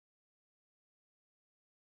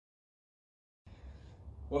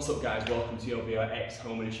What's up guys, welcome to your VRX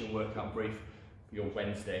Home Edition workout brief for your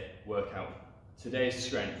Wednesday workout. Today's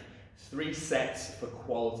strength, 3 sets for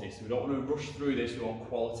quality, so we don't want to rush through this, we want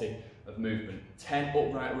quality of movement. 10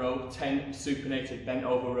 upright row, 10 supinated bent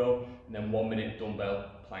over row, and then 1 minute dumbbell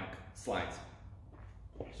plank slides.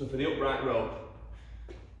 So for the upright row,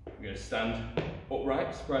 we're going to stand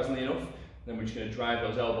upright, surprisingly enough, then we're just going to drive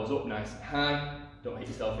those elbows up nice and high, don't hit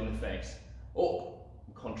yourself in the face. Up,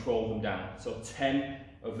 and control them down. So 10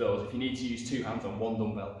 of those. If you need to use 2 hands on 1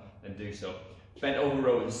 dumbbell, then do so. Bent over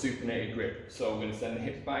row with a supinated grip. So we're going to send the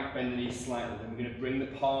hips back, bend the knees slightly, then we're going to bring the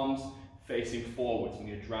palms facing forwards. I'm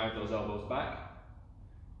going to drive those elbows back,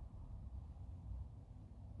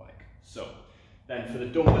 like so. Then for the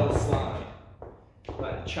dumbbell slide,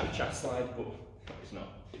 like the cha-cha slide, but it's not.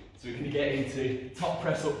 So we're going to get into top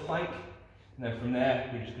press up plank, and then from there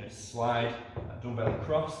we're just going to slide that dumbbell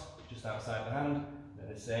across, just outside the hand,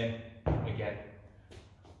 then the same again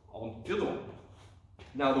on the other one.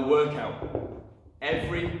 Now the workout,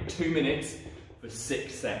 every 2 minutes for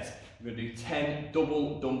 6 sets. We're going to do 10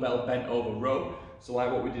 double dumbbell bent over row, so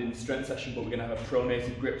like what we did in the strength session, but we're going to have a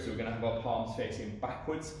pronated grip, so we're going to have our palms facing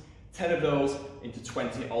backwards. 10 of those into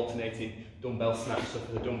 20 alternating dumbbell snatch. So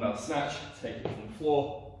for the dumbbell snatch, take it from the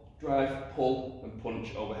floor, drive, pull and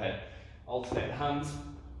punch overhead. Alternate the hands,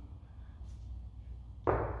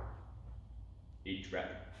 each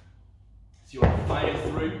rep. So you want to fire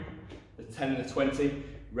through the 10 and the 20,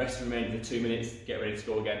 rest the remainder of the 2 minutes, get ready to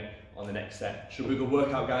go again on the next set. Should be a good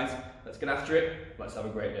workout guys, let's get after it, let's have a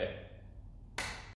great day.